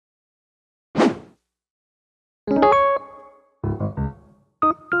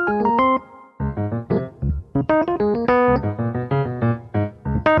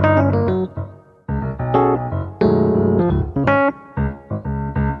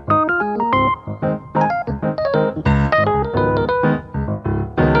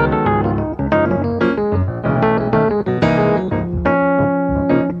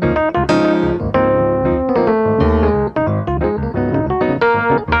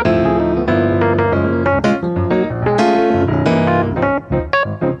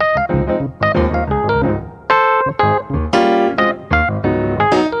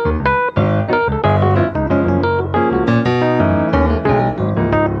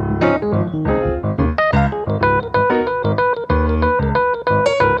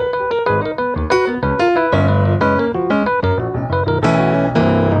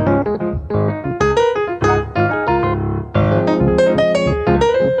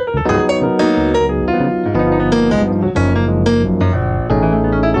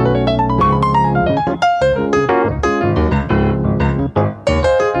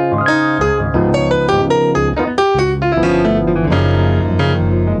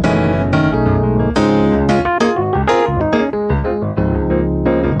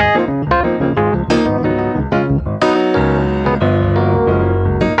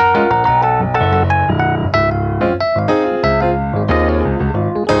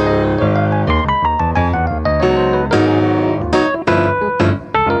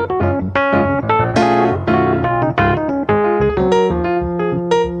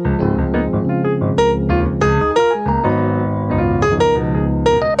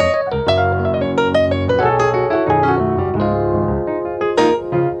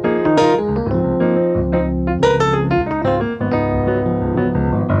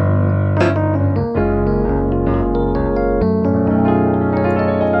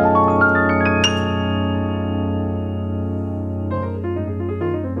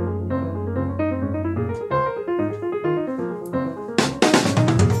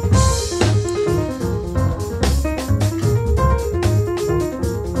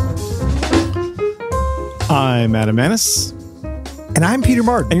I'm Adam Manis. And I'm Peter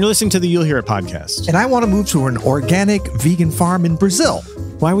Martin. And you're listening to the You'll Hear It podcast. And I want to move to an organic vegan farm in Brazil.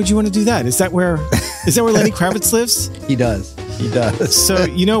 Why would you want to do that? Is that where Lenny Kravitz lives? He does. So,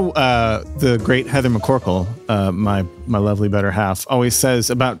 the great Heather McCorkle, my lovely better half, always says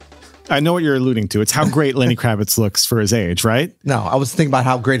about, I know what you're alluding to. It's how great Lenny Kravitz looks for his age, right? No, I was thinking about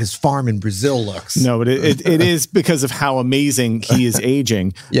how great his farm in Brazil looks. No, but it is because of how amazing he is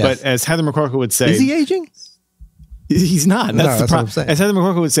aging. Yes. But as Heather McCorkle would say... Is he aging? He's not. That's the problem. What I'm saying. As Heather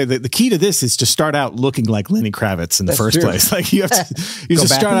McCorkle would say, the key to this is to start out looking like Lenny Kravitz in the first place. Like you have to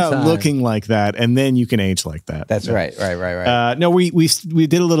start out looking like that, and then you can age like that. That's right. No, we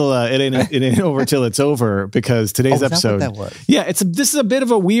did a little. It ain't over till it's over, because today's episode. That was? Yeah, this is a bit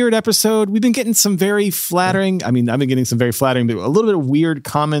of a weird episode. We've been getting some very flattering. I mean, I've been getting some very flattering, but a little bit of weird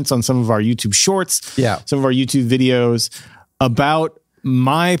comments on some of our YouTube shorts. Yeah, some of our YouTube videos about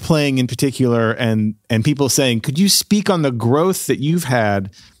my playing in particular, and people saying, could you speak on the growth that you've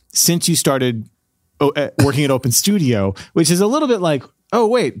had since you started working at Open Studio, which is a little bit like, oh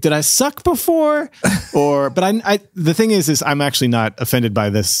wait, did I suck before? But I the thing is I'm actually not offended by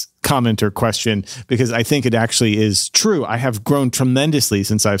this comment or question, because I think it actually is true. I have grown tremendously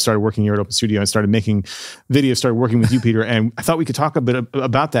since I've started working here at Open Studio and started making videos, started working with you, Peter. And I thought we could talk a bit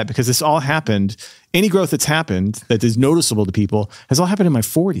about that, because this all happened. Any growth that's happened that is noticeable to people has all happened in my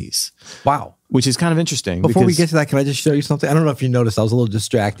 40s. Wow. Which is kind of interesting. Before we get to that, can I just show you something? I don't know if you noticed, I was a little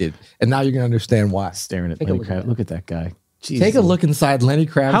distracted, and now you're going to understand why. Staring at Lenny Kravitz. Look at that guy. Jesus. Take a look inside Lenny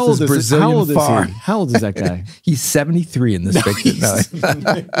Kravitz's Brazilian farm. How old is that guy? He's 73 in this picture.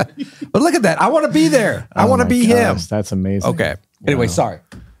 But look at that. I want to be there. I want to be him. That's amazing. Okay. Anyway, sorry.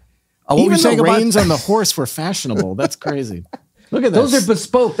 Even the reins on the horse were fashionable. That's crazy. Look at this. Those are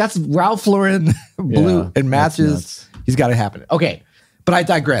bespoke. That's Ralph Lauren blue and matches. He's got it happening. Okay. But I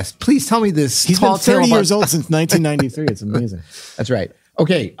digress. Please tell me this. He's been 30 years old since 1993. It's amazing. That's right.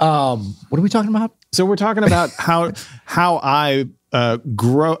 Okay. What are we talking about? So we're talking about how I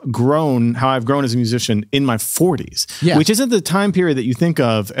grown as a musician in my 40s, which isn't the time period that you think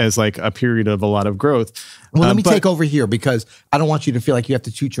of as like a period of a lot of growth. Well, let me take over here, because I don't want you to feel like you have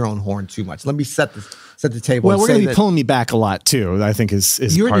to toot your own horn too much. Let me set the table. Well, we're going to be pulling me back a lot too, I think is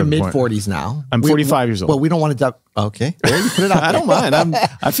you're part in your of the mid 40s now. I'm 45 years old. Well, we don't want to okay. Well, you put it out. I don't mind.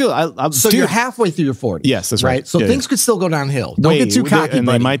 I'm so you're halfway through your 40s. Yes, that's right. So things could still go downhill. Don't get too cocky, and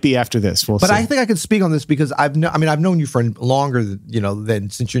buddy. they might be after this. We'll see. I think I can speak on this because I've known you for longer, than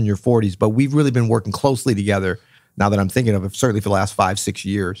since you're in your 40s, but we've really been working closely together. Now that I'm thinking of it, certainly for the last 5-6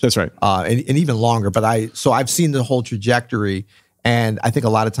 years. That's right. And even longer. But I've seen the whole trajectory, and I think a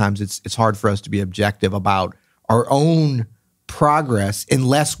lot of times it's hard for us to be objective about our own progress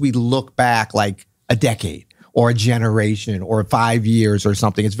unless we look back like a decade or a generation or 5 years or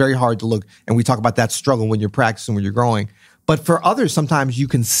something. It's very hard to look, and we talk about that struggle when you're practicing, when you're growing. But for others, sometimes you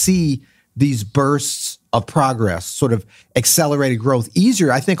can see these bursts of progress, sort of accelerated growth,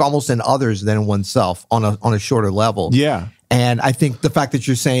 easier, I think, almost in others than in oneself on a shorter level. Yeah. And I think the fact that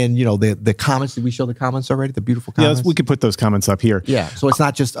you're saying, the comments, did we show the comments already? The beautiful comments? Yeah, we could put those comments up here. Yeah. So it's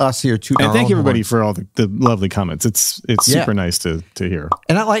not just us here tooting our own And thank everybody horn. for all the lovely comments. It's super nice to hear.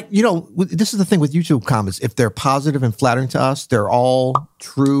 And I like, this is the thing with YouTube comments. If they're positive and flattering to us, they're all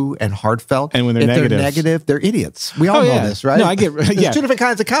true and heartfelt. And when they're negative, they're idiots. We all know this, right? No, I get There's two different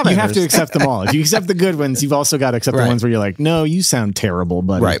kinds of comments. You have to accept them all. If you accept the good ones, you've also got to accept the ones where you're like, no, you sound terrible,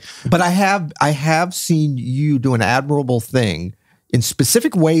 buddy. Right. But I have seen you do an admirable thing in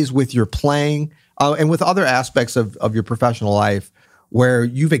specific ways with your playing and with other aspects of your professional life, where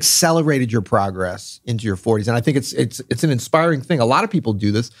you've accelerated your progress into your 40s. And I think it's an inspiring thing. A lot of people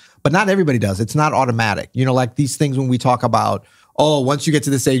do this, but not everybody does. It's not automatic. Like these things when we talk about, once you get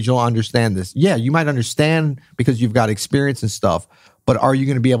to this age, you'll understand this. Yeah, you might understand because you've got experience and stuff, but are you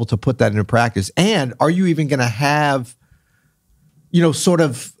going to be able to put that into practice? And are you even going to have,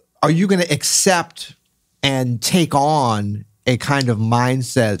 are you going to accept and take on a kind of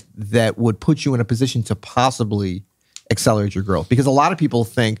mindset that would put you in a position to possibly accelerate your growth? Because a lot of people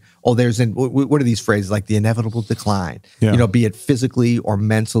think, what are these phrases like the inevitable decline? Yeah. Be it physically or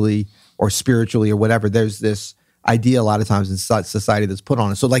mentally or spiritually or whatever. There's this idea a lot of times in society that's put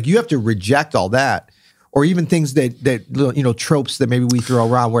on it. So like you have to reject all that, or even things that tropes that maybe we throw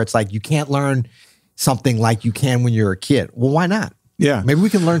around where it's like you can't learn something like you can when you're a kid. Well, why not? Yeah. Maybe we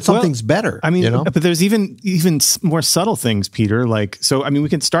can learn something's better. I mean, but there's even more subtle things, Peter. Like, so, I mean, we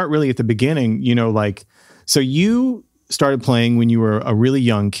can start really at the beginning, so you started playing when you were a really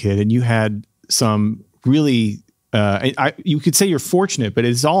young kid, and you had some really, you could say you're fortunate, but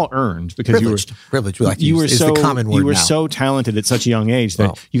it's all earned because privileged. You were so talented at such a young age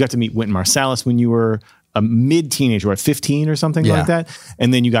that you got to meet Wynton Marsalis when you were a mid-teenager, at 15 or something like that.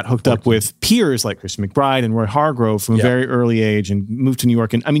 And then you got hooked up with peers like Christian McBride and Roy Hargrove from a very early age and moved to New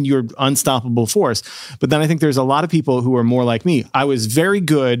York. And I mean, you're an unstoppable force. But then I think there's a lot of people who are more like me. I was very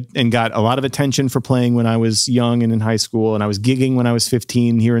good and got a lot of attention for playing when I was young and in high school. And I was gigging when I was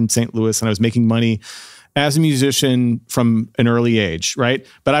 15 here in St. Louis, and I was making money as a musician from an early age, right?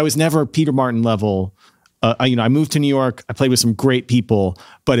 But I was never Peter Martin level. I moved to New York. I played with some great people,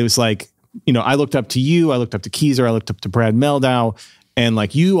 but it was like, I looked up to you. I looked up to Keezer. I looked up to Brad Meldau. And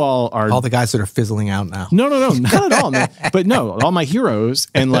like you all are... all the guys that are fizzling out now. No, not at all, man. But no, all my heroes.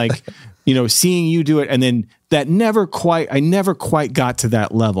 And like, seeing you do it. And then I never quite got to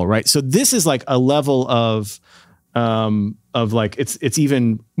that level, right? So this is like a level of like, it's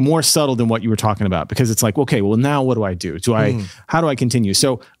even more subtle than what you were talking about, because it's like, okay, well, now what do I do? How do I continue?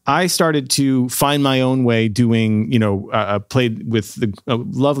 So I started to find my own way doing, played with the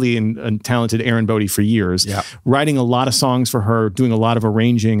lovely and talented Erin Bodie for years, writing a lot of songs for her, doing a lot of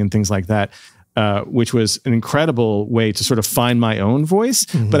arranging and things like that. Which was an incredible way to sort of find my own voice.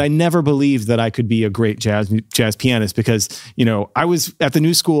 But I never believed that I could be a great jazz pianist, because, I was at the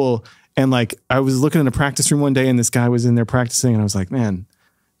New School and like, I was looking in a practice room one day and this guy was in there practicing, and I was like, man,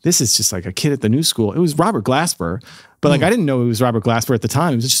 this is just like a kid at the New School. It was Robert Glasper, but like, I didn't know it was Robert Glasper at the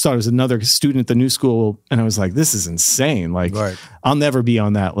time. I just thought it was another student at the New School. And I was like, this is insane. Like, I'll never be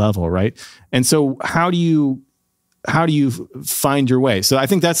on that level. Right. And so how do you find your way? So I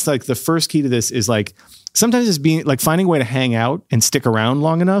think that's like the first key to this is like, sometimes it's being like finding a way to hang out and stick around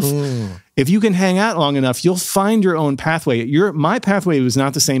long enough. If you can hang out long enough, you'll find your own pathway. My pathway was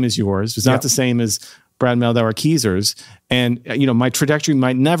not the same as yours. It was not the same as Brad Meldau or Keezer's. And, my trajectory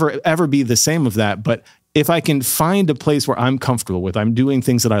might never, ever be the same of that. But if I can find a place where I'm comfortable with, I'm doing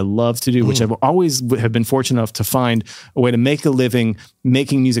things that I love to do, which I've always have been fortunate enough to find a way to make a living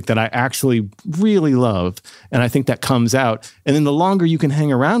making music that I actually really love. And I think that comes out. And then the longer you can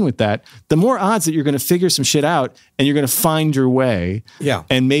hang around with that, the more odds that you're going to figure some shit out and you're going to find your way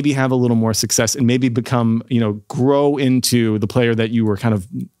and maybe have a little more success and maybe become, grow into the player that you were kind of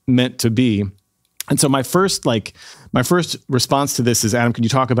meant to be. And so my first response to this is, Adam, can you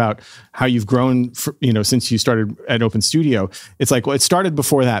talk about how you've grown, since you started at Open Studio? It's like, well, it started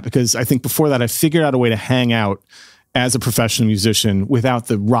before that, because I think before that I figured out a way to hang out as a professional musician without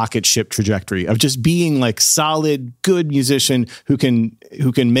the rocket ship trajectory of just being like solid, good musician who can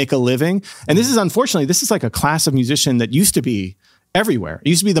make a living. And this is like a class of musician that used to be everywhere. It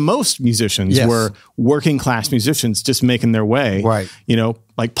used to be the most musicians were working class musicians just making their way. Right.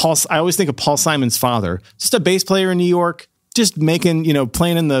 Like Paul, I always think of Paul Simon's father, just a bass player in New York, just making,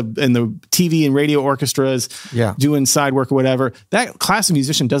 playing in the TV and radio orchestras, doing side work or whatever. That class of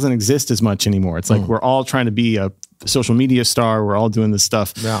musician doesn't exist as much anymore. It's like we're all trying to be a social media star. We're all doing this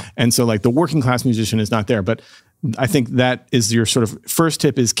stuff. Yeah. And so like the working class musician is not there. But I think that is your sort of first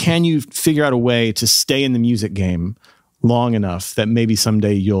tip is, can you figure out a way to stay in the music game long enough that maybe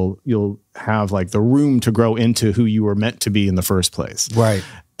someday you'll have like the room to grow into who you were meant to be in the first place. Right.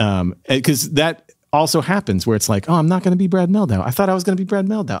 Because that also happens where it's like, oh, I'm not going to be Brad Meldau. I thought I was going to be Brad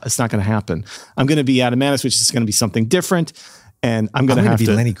Meldau. It's not going to happen. I'm going to be Adam Manis, which is going to be something different. And I'm going to have to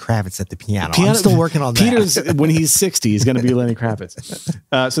be Lenny Kravitz at the piano. I'm still working on that. Peter's, when he's 60, he's going to be Lenny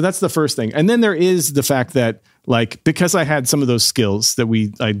Kravitz. So that's the first thing. And then there is the fact that like, because I had some of those skills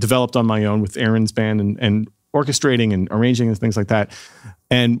that I developed on my own with Aaron's band and orchestrating and arranging and things like that.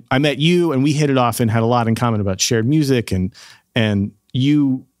 And I met you and we hit it off and had a lot in common about shared music. And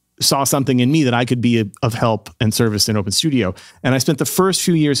you saw something in me that I could be of help and service in Open Studio. And I spent the first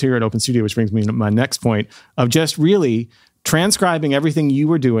few years here at Open Studio, which brings me to my next point of just really transcribing everything you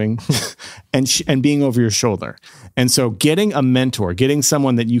were doing and being over your shoulder. And so getting a mentor, getting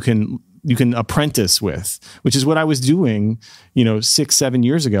someone that you can apprentice with, which is what I was doing, 6-7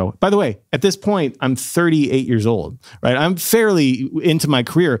 years ago. By the way, at this point, I'm 38 years old, right? I'm fairly into my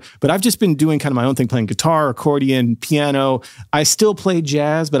career, but I've just been doing kind of my own thing, playing guitar, accordion, piano. I still play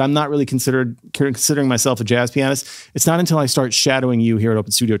jazz, but I'm not really considering myself a jazz pianist. It's not until I start shadowing you here at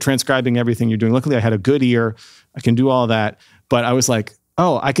Open Studio, transcribing everything you're doing. Luckily, I had a good ear. I can do all that. But I was like,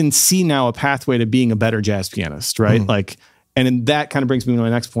 oh, I can see now a pathway to being a better jazz pianist, right? And then that kind of brings me to my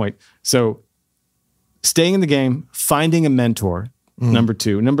next point. So staying in the game, finding a mentor, number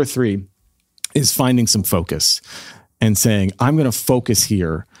 2. Number 3 is finding some focus and saying, I'm going to focus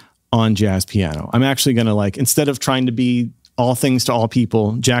here on jazz piano. I'm actually going to instead of trying to be all things to all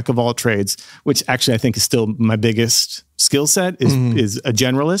people, jack of all trades, which actually I think is still my biggest skill set is a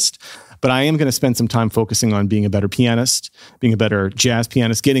generalist. But I am going to spend some time focusing on being a better pianist, being a better jazz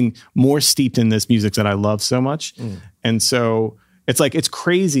pianist, getting more steeped in this music that I love so much. And so it's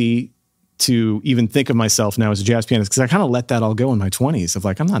crazy to even think of myself now as a jazz pianist, because I kind of let that all go in my 20s of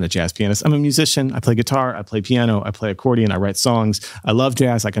like, I'm not a jazz pianist. I'm a musician. I play guitar. I play piano. I play accordion. I write songs. I love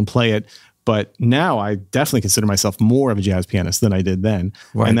jazz. I can play it. But now I definitely consider myself more of a jazz pianist than I did then.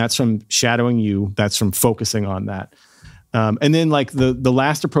 Right. And that's from shadowing you. That's from focusing on that. And then like the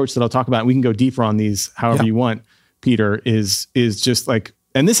last approach that I'll talk about, and we can go deeper on these however you want, Peter, is just like,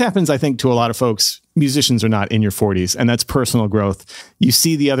 and this happens, I think, to a lot of folks. Musicians are not in your 40s, and that's personal growth. You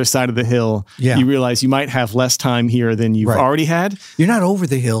see the other side of the hill. Yeah. You realize you might have less time here than you've already had. You're not over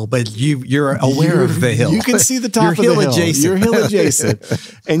the hill, but you're aware of the hill. You can see the top of the hill. You're hill adjacent.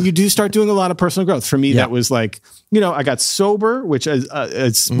 And you do start doing a lot of personal growth. For me, that was like, I got sober, which we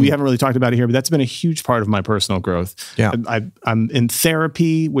haven't really talked about it here, but that's been a huge part of my personal growth. Yeah. I'm in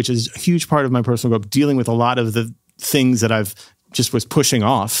therapy, which is a huge part of my personal growth, dealing with a lot of the things that I've just was pushing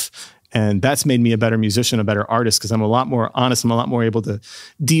off. And that's made me a better musician, a better artist, because I'm a lot more honest. I'm a lot more able to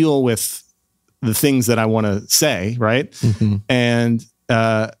deal with the things that I want to say, right? Mm-hmm.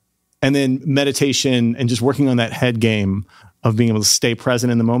 And then meditation and just working on that head game of being able to stay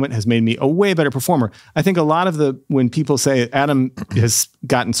present in the moment has made me a way better performer. I think a lot of when people say Adam has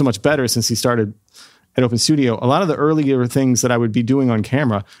gotten so much better since he started at Open Studio, a lot of the earlier things that I would be doing on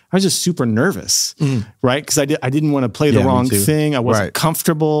camera, I was just super nervous, right? Because I didn't want to play the wrong thing. I wasn't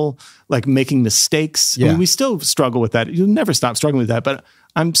comfortable, like making mistakes. I mean, we still struggle with that. You'll never stop struggling with that, but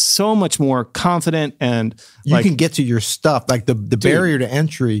I'm so much more confident and you can get to your stuff. Like the barrier to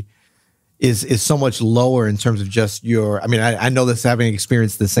entry is so much lower in terms of just your, I mean, I know this having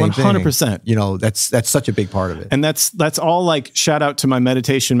experienced the same 100%. thing. That's such a big part of it. And that's all like shout out to my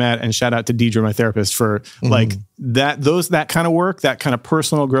meditation mat and shout out to Deidre, my therapist, for like that kind of work, that kind of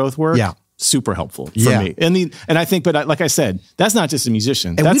personal growth work. Yeah. Super helpful for me. And I think, but like I said, that's not just a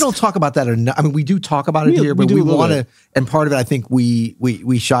musician. And we don't talk about that enough. I mean, we do talk about it here, but we want to, and part of it, I think we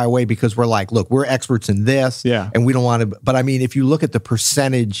shy away because we're like, look, we're experts in this and we don't want to, but I mean, if you look at the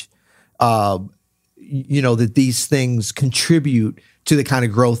percentage that these things contribute to the kind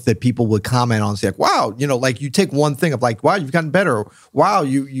of growth that people would comment on, say like, wow, like you take one thing of like, wow, you've gotten better. Wow,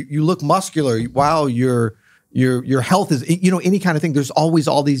 you look muscular. Wow, your health is, any kind of thing. There's always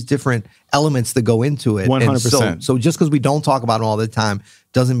all these different elements that go into it. 100%. So just because we don't talk about them all the time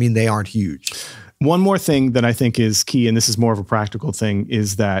doesn't mean they aren't huge. One more thing that I think is key, and this is more of a practical thing,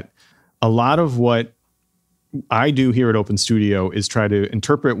 is that a lot of what I do here at Open Studio is try to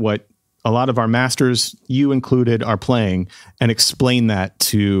interpret what a lot of our masters, you included, are playing and explain that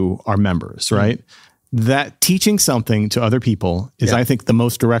to our members, right? Mm-hmm. That teaching something to other people is, I think, the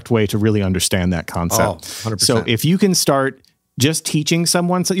most direct way to really understand that concept. Oh, 100%. So if you can start just teaching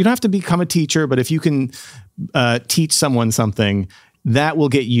someone, so you don't have to become a teacher, but if you can teach someone something, that will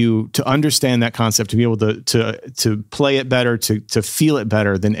get you to understand that concept, to be able to play it better, to feel it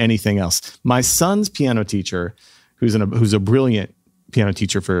better than anything else. My son's piano teacher, who's a brilliant piano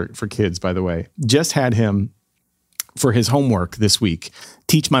teacher for kids, by the way, just had him for his homework this week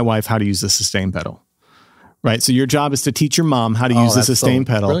teach my wife how to use the sustain pedal. Right. So your job is to teach your mom how to use the sustain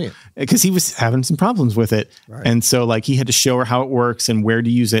pedal, because he was having some problems with it. Right. And so like he had to show her how it works and where to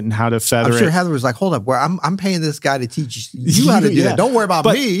use it and how to feather it. I'm sure Heather was like, hold up, I'm paying this guy to teach you how to do that. Don't worry about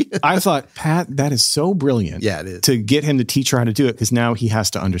me. I thought, Pat, that is so brilliant. Yeah, it is. To get him to teach her how to do it, because now he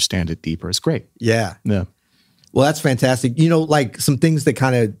has to understand it deeper. It's great. Yeah. Yeah. Well, that's fantastic. Like some things that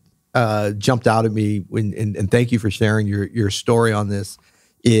kind of jumped out at me and thank you for sharing your story on this,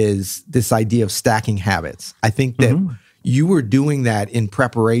 is this idea of stacking habits. I think that you were doing that in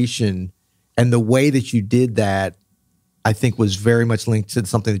preparation, and the way that you did that, I think, was very much linked to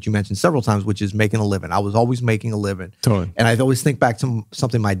something that you mentioned several times, which is making a living. I was always making a living. Totally. And I always think back to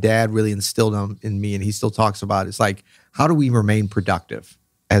something my dad really instilled in me, and he still talks about. It's like, how do we remain productive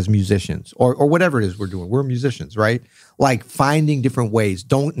as musicians, or whatever it is we're doing? We're musicians, right? Like finding different ways.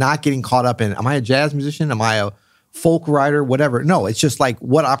 Not getting caught up in, am I a jazz musician? Am I a folk writer? Whatever. No, it's just like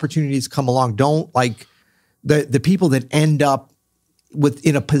what opportunities come along. Don't like the people that end up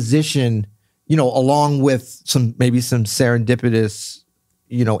in a position, along with maybe some serendipitous,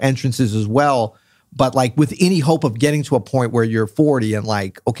 entrances as well. But like with any hope of getting to a point where you're 40 and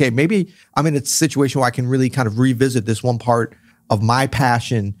like, okay, maybe I'm in a situation where I can really kind of revisit this one part of my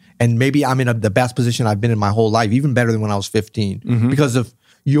passion, and maybe I'm in the best position I've been in my whole life, even better than when I was 15, because of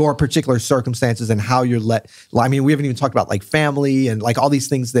your particular circumstances and how you're I mean, we haven't even talked about like family and like all these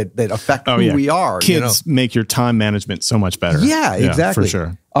things that affect who we are. Kids make your time management so much better. Yeah, exactly. For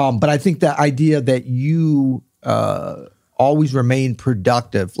sure. But I think the idea that you always remain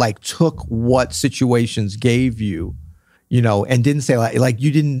productive, like took what situations gave you, and didn't say like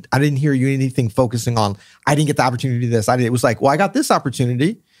I didn't hear you anything focusing on, I didn't get the opportunity to do this. It was like, well, I got this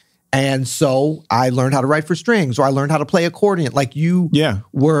opportunity. And so I learned how to write for strings, or I learned how to play accordion. Like you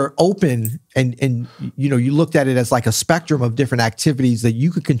were open and you looked at it as like a spectrum of different activities that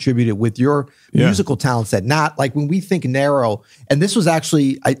you could contribute it with your musical talent set. Not like when we think narrow, and this was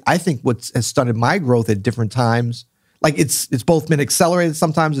actually, I think what has stunted my growth at different times. Like it's both been accelerated,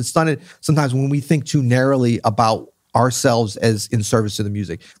 sometimes it's stunted, sometimes when we think too narrowly about ourselves as in service to the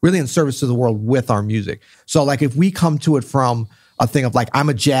music, really in service to the world with our music. So like if we come to it from a thing of like, I'm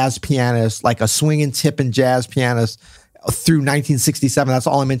a jazz pianist, like a swinging tipping jazz pianist through 1967. That's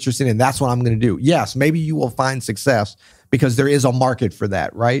all I'm interested in. That's what I'm going to do. Yes, maybe you will find success because there is a market for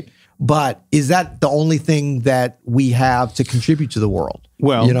that, right? But is that the only thing that we have to contribute to the world?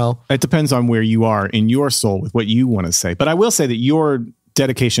 Well, it depends on where you are in your soul with what you want to say. But I will say that your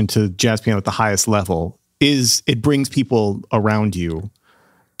dedication to jazz piano at the highest level it brings people around you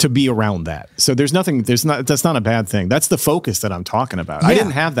to be around that. So that's not a bad thing. That's the focus that I'm talking about. Yeah. I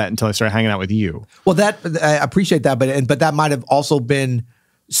didn't have that until I started hanging out with you. Well, I appreciate that, but that might have also been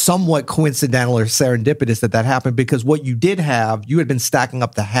somewhat coincidental or serendipitous that happened, because what you did have, you had been stacking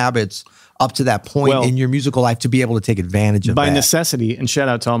up the habits up to that point in your musical life to be able to take advantage of by that. necessity. And shout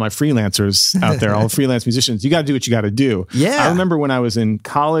out to all my freelancers out there, all the freelance musicians. You got to do what you got to do. Yeah. I remember when I was in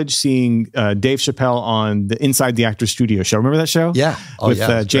college seeing Dave Chappelle on the Inside the Actors Studio show. Remember that show? Yeah.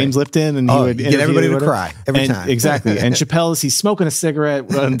 With James Lipton, and he would get everybody to cry every time. Exactly. And he's smoking a cigarette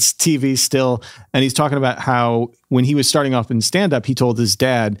on TV still, and he's talking about how when he was starting off in stand-up, he told his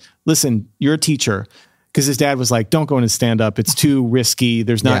dad, "Listen, you're a teacher." Because his dad was like, "Don't go into stand-up. It's too risky.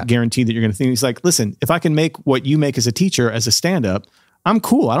 There's not guaranteed that you're going to think." He's like, "Listen, if I can make what you make as a teacher, as a stand-up, I'm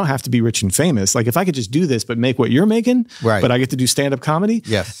cool. I don't have to be rich and famous. Like if I could just do this, but make what you're making, but I get to do stand-up comedy."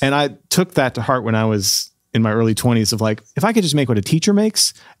 Yes. And I took that to heart when I was in my early 20s of like, if I could just make what a teacher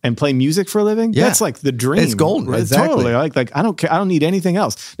makes and play music for a living, that's like the dream. It's golden. Right? Exactly. Totally. Like, I don't care. I don't need anything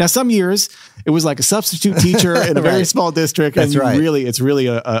else. Now, some years it was like a substitute teacher in a very small district. That's and it's really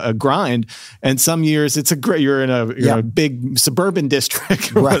a grind. And some years it's you're in a big suburban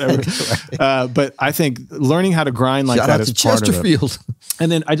district or whatever. But I think learning how to grind like that is part of it. And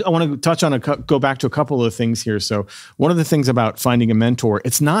then I want to touch on go back to a couple of things here. So one of the things about finding a mentor,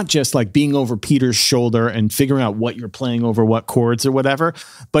 it's not just like being over Peter's shoulder and figuring out what you're playing over what chords or whatever,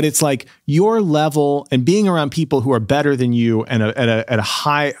 but it's like your level and being around people who are better than you and at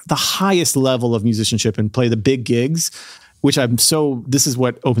the highest level of musicianship and play the big gigs, which this is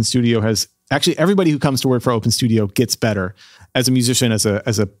what Open Studio has. Actually, everybody who comes to work for Open Studio gets better as a musician, as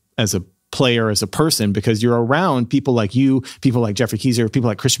a player, as a person, because you're around people like you, people like Jeffrey Keyser, people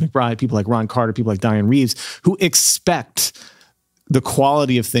like Christian McBride, people like Ron Carter, people like Diane Reeves, who expect the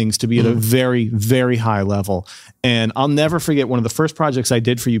quality of things to be at a very, very high level. And I'll never forget one of the first projects I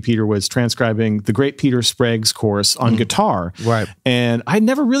did for you, Peter, was transcribing the great Peter Sprague's course on guitar. Right. And I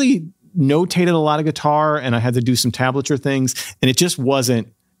never really notated a lot of guitar, and I had to do some tablature things, and it just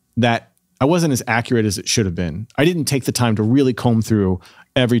wasn't that, I wasn't as accurate as it should have been. I didn't take the time to really comb through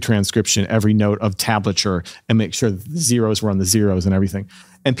every transcription, every note of tablature, and make sure that the zeros were on the zeros and everything.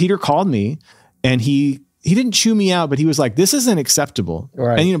 And Peter called me, and he didn't chew me out, but he was like, "This isn't acceptable."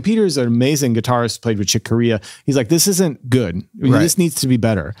 Right. And Peter's an amazing guitarist, played with Chick Corea. He's like, "This isn't good. This needs to be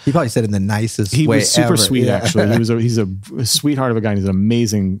better." He probably said it in the nicest way He was super ever. sweet, actually. He's a sweetheart of a guy. And he's an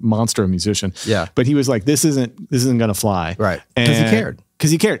amazing monster of a musician. Yeah. But he was like, "This isn't going to fly." Right. Because he cared. Because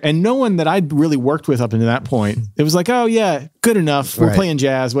he cared. And no one that I'd really worked with up until that point, it was like, "Oh yeah, good enough. We're playing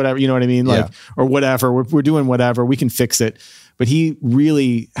jazz, whatever." You know what I mean? Like, or whatever. We're doing whatever. We can fix it. But he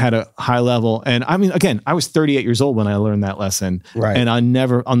really had a high level. And I mean, again, I was 38 years old when I learned that lesson. Right. And I'll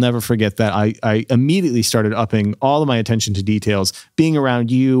never forget that. I immediately started upping all of my attention to details, being around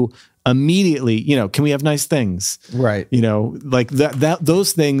you immediately, can we have nice things? Right. Like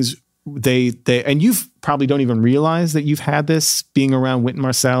those things, they, and you've probably don't even realize that you've had this being around Wynton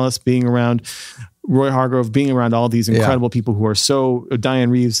Marsalis, being around Roy Hargrove, being around all these incredible people who are Diane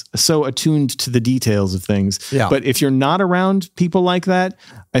Reeves, so attuned to the details of things. Yeah. But if you're not around people like that,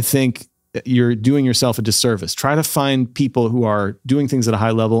 I think you're doing yourself a disservice. Try to find people who are doing things at a high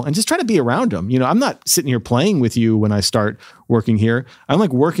level and just try to be around them. I'm not sitting here playing with you when I start working here. I'm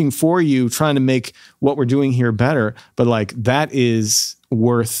like working for you, trying to make what we're doing here better. But like that is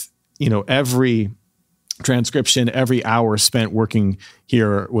worth, every transcription, every hour spent working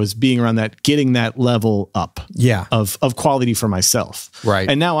here was being around that, getting that level up of quality for myself. Right.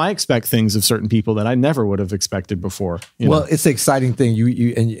 And now I expect things of certain people that I never would have expected before. Well, it's an exciting thing.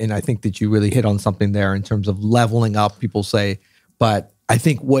 And I think that you really hit on something there in terms of leveling up, people say, but I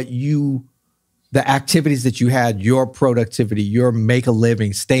think the activities that you had, your productivity, your make a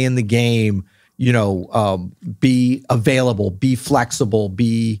living, stay in the game, be available, be flexible,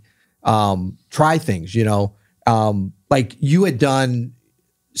 be try things, like you had done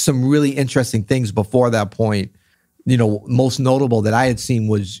some really interesting things before that point. Most notable that I had seen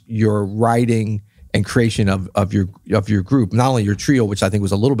was your writing and creation of your group, not only your trio, which I think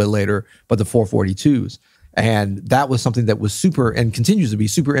was a little bit later, but the 442s. And that was something that was super and continues to be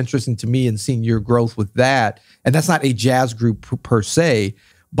super interesting to me, and seeing your growth with that. And that's not a jazz group per se,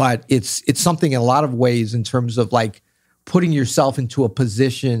 but it's something in a lot of ways in terms of like putting yourself into a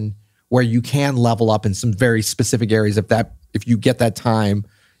position where you can level up in some very specific areas if you get that time.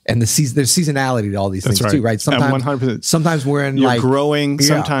 And there's seasonality to all these things too, right? Sometimes we're in you're growing.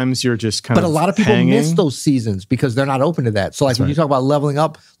 Sometimes you're just kind of. But a lot of people miss those seasons because they're not open to that. So like when you talk about leveling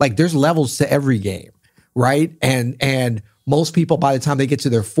up, like there's levels to every game, right? And most people by the time they get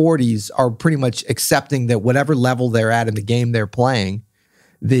to their 40s are pretty much accepting that whatever level they're at in the game they're playing,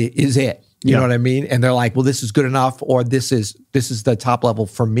 is it. You know what I mean? And they're like, well, this is good enough, or this is the top level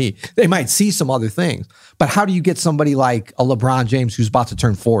for me. They might see some other things, but how do you get somebody like a LeBron James who's about to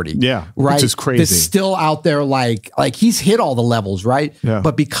turn 40? Yeah, right. Which is crazy. That's still out there, like he's hit all the levels, right? Yeah.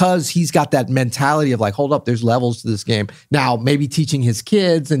 But because he's got that mentality of like, hold up, there's levels to this game. Now, maybe teaching his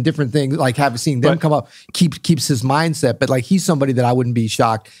kids and different things, like seeing them come up, keeps his mindset. But like he's somebody that I wouldn't be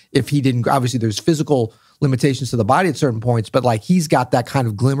shocked if he didn't. Obviously, there's physical limitations to the body at certain points, but like he's got that kind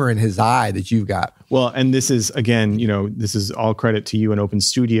of glimmer in his eye that you've got. Well, and this is, again, this is all credit to you and Open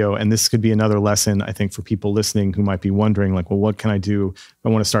Studio. And this could be another lesson, I think, for people listening who might be wondering, like, well, what can I do if I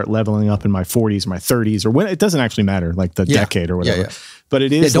want to start leveling up in my 40s or my 30s, or when it doesn't actually matter, like the decade or whatever. Yeah. But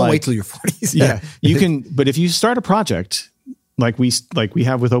it is don't wait till your 40s. Yeah. You can, but if you start a project like we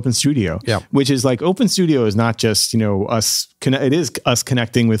have with Open Studio, which is like Open Studio is not just, us, it is us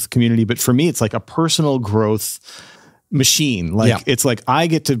connecting with community, but for me, it's like a personal growth machine. Like it's like I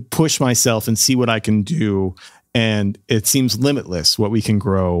get to push myself and see what I can do. And it seems limitless what we can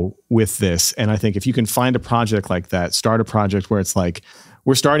grow with this. And I think if you can find a project like that, start a project where it's like,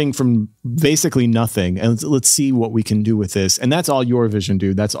 we're starting from basically nothing, and let's see what we can do with this. And that's all your vision,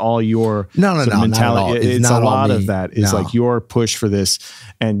 dude. That's all your mentality. It's a lot of that is like your push for this.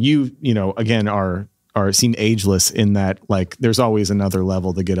 And you again, are seem ageless in that, like, there's always another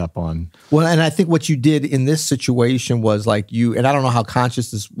level to get up on. Well, and I think what you did in this situation was like and I don't know how conscious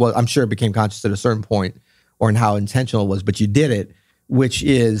this was. I'm sure it became conscious at a certain point, or in how intentional it was, but you did it, which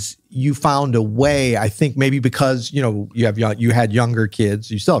is you found a way, I think maybe because, you had younger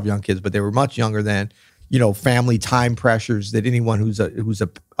kids, you still have young kids, but they were much younger than, family time pressures that anyone who's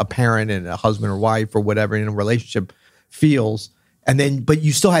a parent and a husband or wife or whatever in a relationship feels. And then, but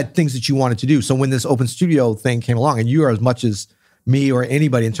you still had things that you wanted to do. So when this Open Studio thing came along, and you are as much as me or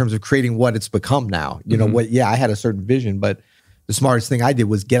anybody in terms of creating what it's become now, I had a certain vision, but the smartest thing I did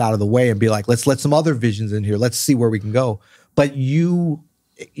was get out of the way and be like, let's let some other visions in here. Let's see where we can go. But you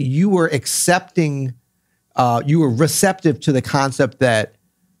were accepting, you were receptive to the concept that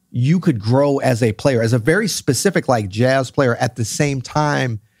you could grow as a player, as a very specific like jazz player. At the same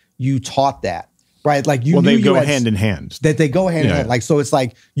time, you taught that, right? Like they go hand in hand. That they go hand in hand. Like, so it's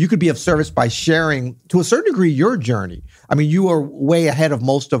like you could be of service by sharing to a certain degree your journey. I mean, you are way ahead of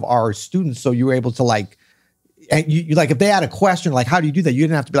most of our students, so you were able to like. And you like, if they had a question, like, how do you do that? You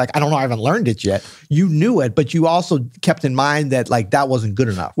didn't have to be like, I don't know, I haven't learned it yet. You knew it, but you also kept in mind that like, that wasn't good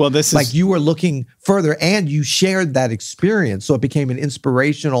enough. Well, this is like you were looking further, and you shared that experience. So it became an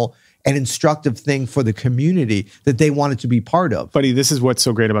inspirational and instructive thing for the community that they wanted to be part of. Buddy, this is what's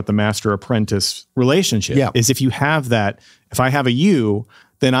so great about the master-apprentice relationship is if you have that, if I have a you,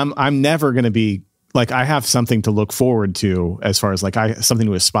 then I'm never going to be like, I have something to look forward to as far as like something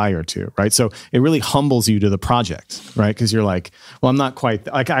to aspire to, right? So it really humbles you to the project, right? Because you're like, well, I'm not quite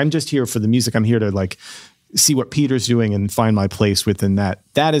like, I'm just here for the music. I'm here to like see what Peter's doing and find my place within that.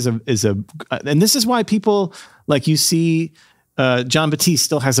 That is and this is why people like you see. John Batiste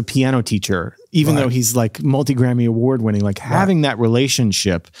still has a piano teacher, even though he's like multi-Grammy award winning. Like having that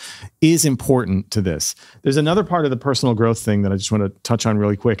relationship is important to this. There's another part of the personal growth thing that I just want to touch on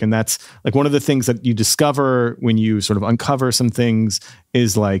really quick. And that's like one of the things that you discover when you sort of uncover some things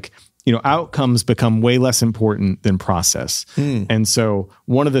is like, outcomes become way less important than process. And so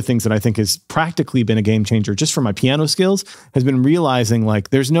one of the things that I think has practically been a game changer just for my piano skills has been realizing like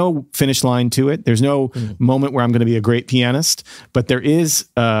there's no finish line to it. There's no moment where I'm going to be a great pianist, but there is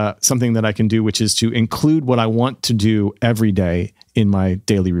something that I can do, which is to include what I want to do every day in my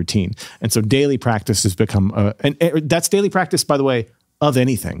daily routine. And so daily practice has become, and that's daily practice, by the way, of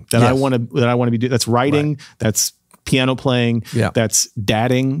anything that I want to be doing. That's writing, that's piano playing, that's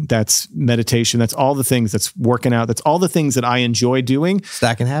dadding, that's meditation, that's all the things, that's working out, that's all the things that I enjoy doing.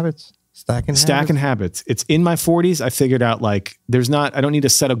 Stacking habits. Stacking habits. It's in my 40s. I figured out like I don't need to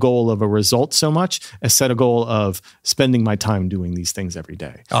set a goal of a result so much as set a goal of spending my time doing these things every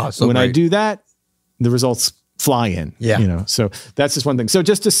day. Oh, so when great. I do that, the results fly in. Yeah. So that's just one thing. So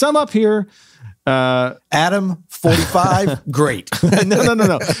just to sum up here, Adam, 45, great.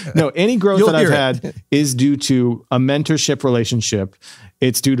 No. Any growth that I've had is due to a mentorship relationship.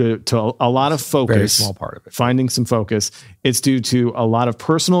 It's due to a lot of focus. Very small part of it. Finding some focus. It's due to a lot of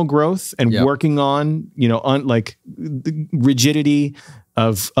personal growth and working on, like the rigidity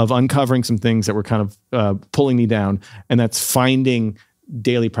of uncovering some things that were kind of pulling me down. And that's finding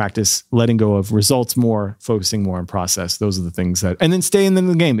daily practice, letting go of results more, focusing more on process. Those are the things and then stay in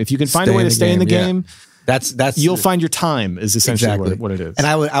the game. If you can find a way to stay in the game, that's you'll find your time is essentially what it is. And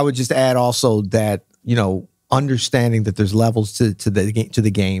I would just add also that, understanding that there's levels to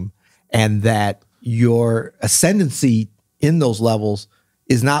the game, and that your ascendancy in those levels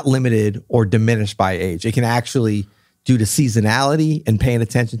is not limited or diminished by age. It can actually, due to seasonality and paying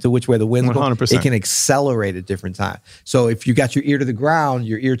attention to which way the wind's going, it can accelerate at different times. So if you got your ear to the ground,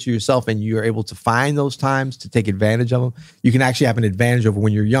 your ear to yourself, and you're able to find those times to take advantage of them, you can actually have an advantage over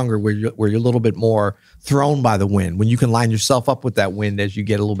when you're younger, where you're a little bit more thrown by the wind. When you can line yourself up with that wind as you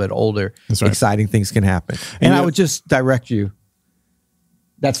get a little bit older, exciting things can happen. And I would just direct you.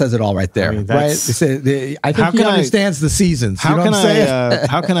 That says it all right there, right? I think he understands the seasons. How can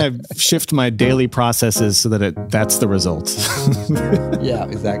I shift my daily processes so that that's the result? Yeah,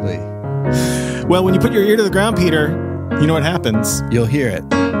 exactly. Well, when you put your ear to the ground, Peter, you know what happens. You'll hear it.